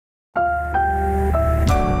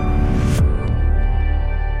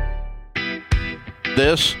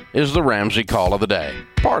This is the Ramsey Call of the Day,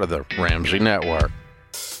 part of the Ramsey Network.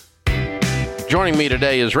 Joining me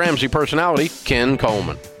today is Ramsey personality Ken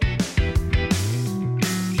Coleman.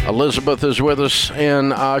 Elizabeth is with us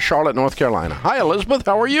in Charlotte, North Carolina. Hi, Elizabeth.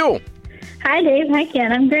 How are you? Hi, Dave. Hi,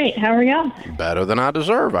 Ken. I'm great. How are y'all? Better than I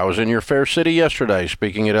deserve. I was in your fair city yesterday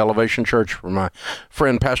speaking at Elevation Church for my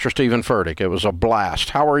friend, Pastor Stephen Furtick. It was a blast.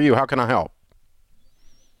 How are you? How can I help?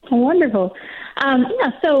 Wonderful.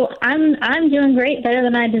 So I'm doing great, better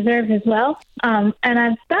than I deserve as well. And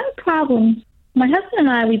I've got a problem. My husband and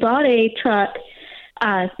I, we bought a truck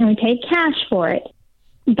and we paid cash for it.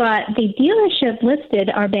 But the dealership listed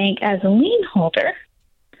our bank as a lien holder.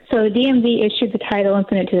 So the DMV issued the title and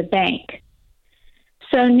sent it to the bank.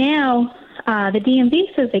 So now the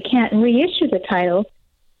DMV says they can't reissue the title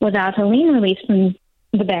without a lien release from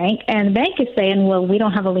the bank. And the bank is saying, well, we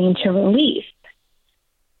don't have a lien to release.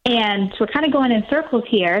 And we're kind of going in circles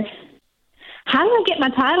here. How do I get my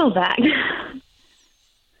title back?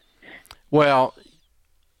 Well,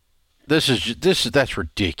 that's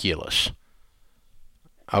ridiculous.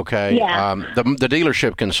 Okay. Yeah. The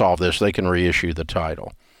dealership can solve this. They can reissue the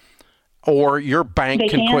title. Or your bank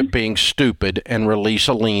can quit being stupid and release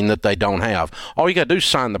a lien that they don't have. All you got to do is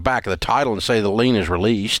sign the back of the title and say the lien is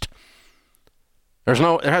released. It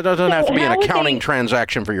doesn't have to be an accounting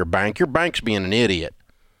transaction for your bank. Your bank's being an idiot.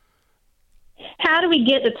 How do we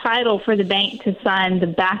get the title for the bank to sign the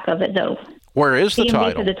back of it, though? Where is the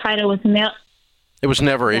title? The title was mailed. It was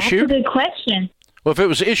never issued? That's a good question. Well, if it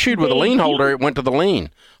was issued with a lien holder, it went to the lien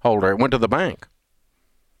holder. It went to the bank.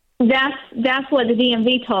 That's what the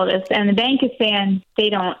DMV told us, and the bank is saying they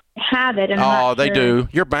don't have it. And they do.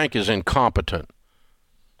 Your bank is incompetent.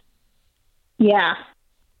 Yeah.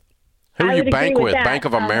 Who do you bank with? Bank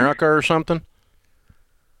of America or something?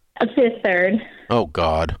 A Fifth Third. Oh,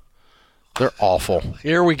 God. They're awful.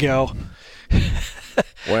 Here we go.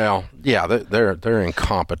 Well, yeah, they're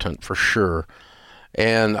incompetent for sure.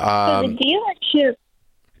 And so the dealership.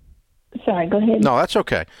 Sorry, go ahead. No, that's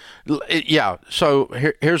okay. So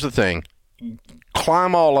here's the thing.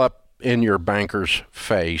 Climb all up in your banker's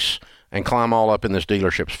face and climb all up in this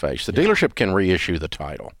dealership's face. The dealership can reissue the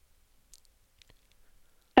title.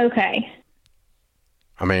 Okay.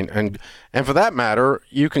 I mean, and for that matter,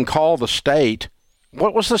 you can call the state.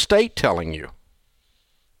 What was the state telling you?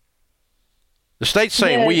 The state's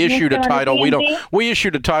saying we issued a title. We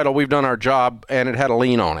issued a title. We've done our job, and it had a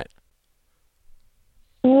lien on it.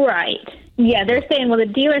 Right. Yeah, they're saying, well, the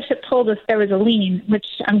dealership told us there was a lien, which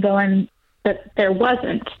I'm going, but there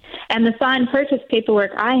wasn't. And the signed purchase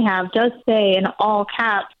paperwork I have does say in all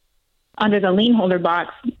caps under the lien holder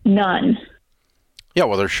box, none. Yeah,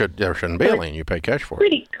 well, there shouldn't be a lien. You pay cash for it.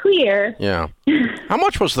 Pretty clear. Yeah. How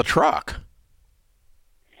much was the truck?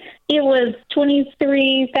 It was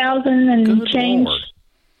 $23,000 and Good change. Lord.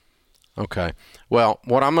 Okay. Well,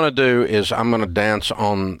 what I'm going to do is I'm going to dance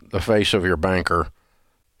on the face of your banker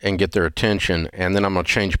and get their attention, and then I'm going to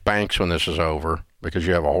change banks when this is over because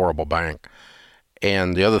you have a horrible bank.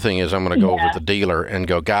 And the other thing is I'm going to go over to the dealer and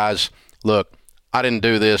go, guys, look, I didn't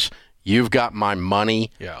do this. You've got my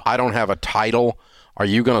money. Yeah. I don't have a title. Are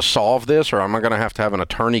you going to solve this, or am I going to have an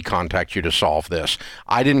attorney contact you to solve this?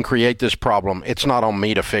 I didn't create this problem. It's not on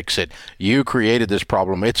me to fix it. You created this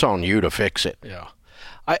problem. It's on you to fix it. Yeah.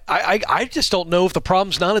 I just don't know if the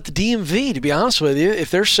problem's not at the DMV, to be honest with you.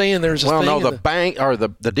 If they're saying there's a thing. Well, no, the bank or the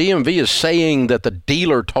DMV is saying that the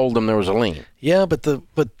dealer told them there was a lien. Yeah, but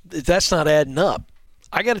that's not adding up.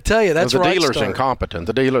 I got to tell you, that's the where dealer's incompetent.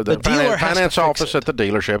 The dealer finance office at the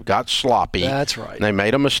dealership got sloppy. That's right. And they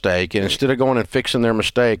made a mistake, and instead of going and fixing their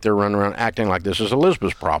mistake, they're running around acting like this is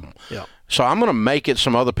Elizabeth's problem. Yeah. So I'm going to make it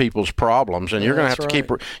some other people's problems, and you're going to have to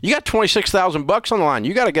keep. You got $26,000 on the line.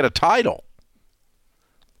 You got to get a title.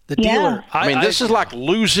 The dealer. I mean, this is like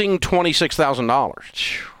losing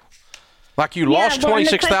 $26,000. Like you lost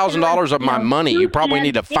 $26,000 of my money. You probably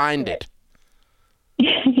need to find it.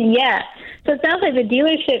 Yeah. So it sounds like the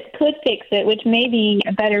dealership could fix it, which may be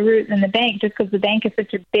a better route than the bank, just because the bank is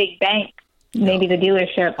such a big bank. Maybe the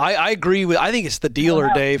dealership. I agree with. I think it's the dealer,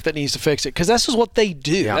 Dave, that needs to fix it because this is what they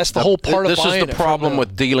do. Yeah. That's the whole part of buying it. This is the problem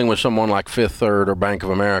with dealing with someone like Fifth Third or Bank of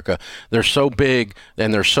America. They're so big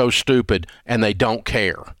and they're so stupid and they don't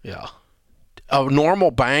care. Yeah. A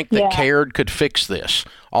normal bank that cared could fix this.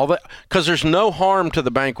 All that, because there's no harm to the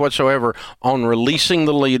bank whatsoever on releasing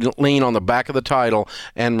the lien on the back of the title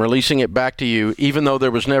and releasing it back to you, even though there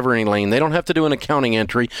was never any lien. They don't have to do an accounting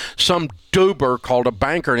entry. Some goober called a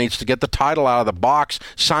banker needs to get the title out of the box,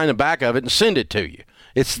 sign the back of it, and send it to you.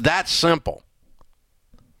 It's that simple.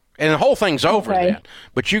 And the whole thing's over then.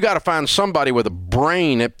 But you got to find somebody with a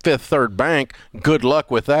brain at Fifth Third Bank. Good luck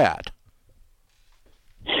with that.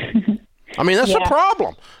 I mean, that's the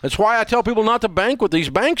problem. That's why I tell people not to bank with these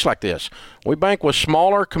banks like this. We bank with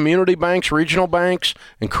smaller community banks, regional banks,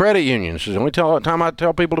 and credit unions. It's the only time I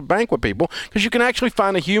tell people to bank with people, because you can actually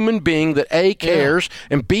find a human being that A, cares,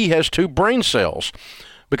 and B, has 2 brain cells.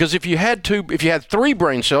 Because if you had 3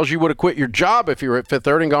 brain cells, you would have quit your job if you were at Fifth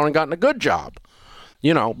Third and gone and gotten a good job.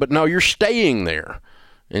 But no, you're staying there.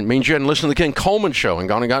 It means you hadn't listened to the Ken Coleman show and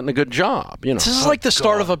gone and gotten a good job. This is like the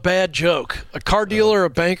start of a bad joke. A car dealer, a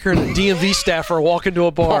banker, and a DMV staffer walk into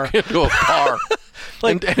a bar.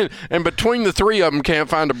 And between the 3 of them can't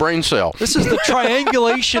find a brain cell. This is the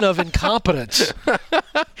triangulation of incompetence.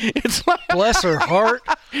 It's like, bless her heart.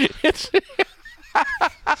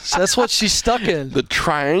 So that's what she's stuck in. The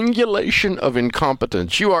triangulation of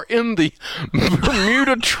incompetence. You are in the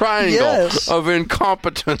Bermuda Triangle of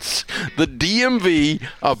incompetence. The DMV,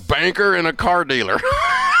 a banker, and a car dealer.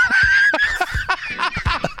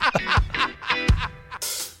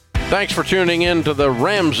 Thanks for tuning in to the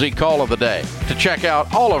Ramsey Call of the Day. To check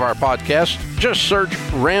out all of our podcasts, just search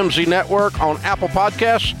Ramsey Network on Apple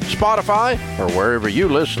Podcasts, Spotify, or wherever you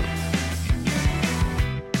listen.